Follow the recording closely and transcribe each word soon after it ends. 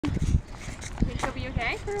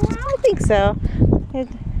okay for a while? I think so.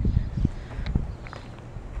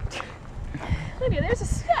 Lydia, there's a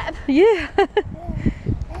step. Yeah.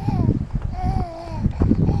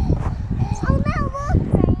 Oh no,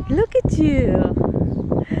 look! Look at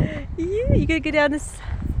you. Yeah, you gonna go down this?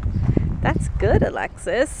 That's good,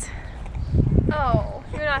 Alexis. Oh,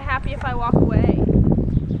 you're not happy if I walk away.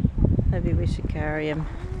 Maybe we should carry him.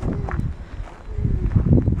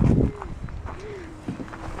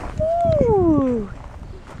 Ooh.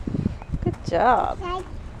 Good job.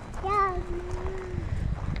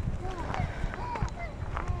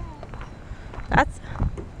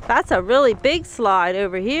 That's a really big slide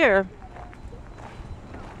over here.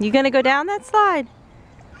 You gonna go down that slide?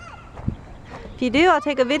 If you do, I'll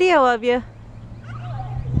take a video of you.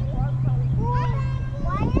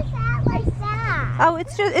 Why is that like that? Oh,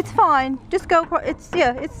 it's fine. Just go.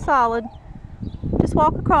 It's solid. Just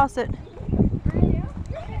walk across it.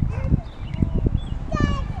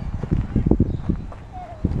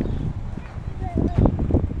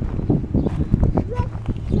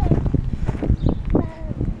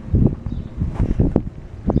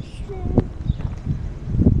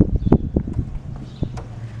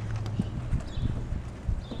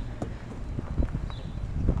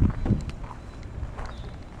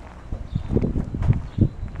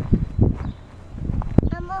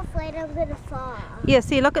 Afraid I'm gonna fall. Yeah,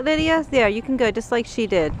 see, look at Lydia. There, you can go just like she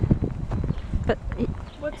did. But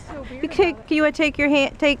What's so weird? you want to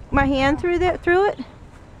take my hand through it?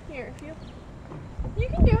 Here, if you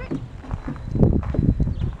can do it.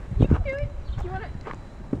 You can do it. You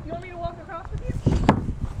want me to walk across with you?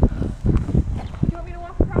 You want me to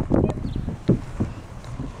walk across with you?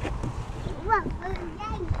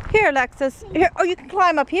 Here, Alexis. Here. Oh, you can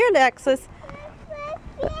climb up here, Alexis.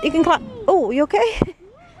 You can climb. Oh, you okay?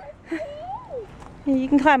 You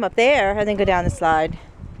can climb up there and then go down the slide.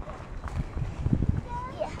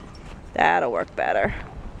 Yeah. That'll work better.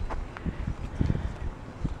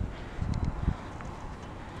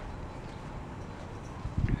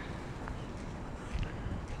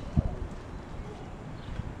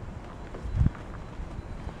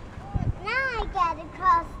 Now I gotta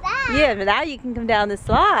cross that. Yeah, but now you can come down the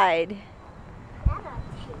slide.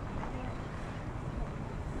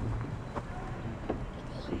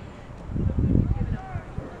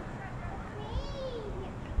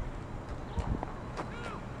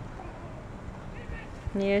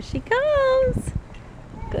 Here she comes.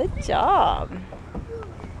 Good job.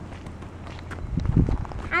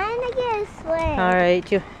 I'm gonna get a swing. All right,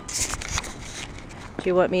 do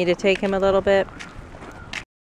you want me to take him a little bit?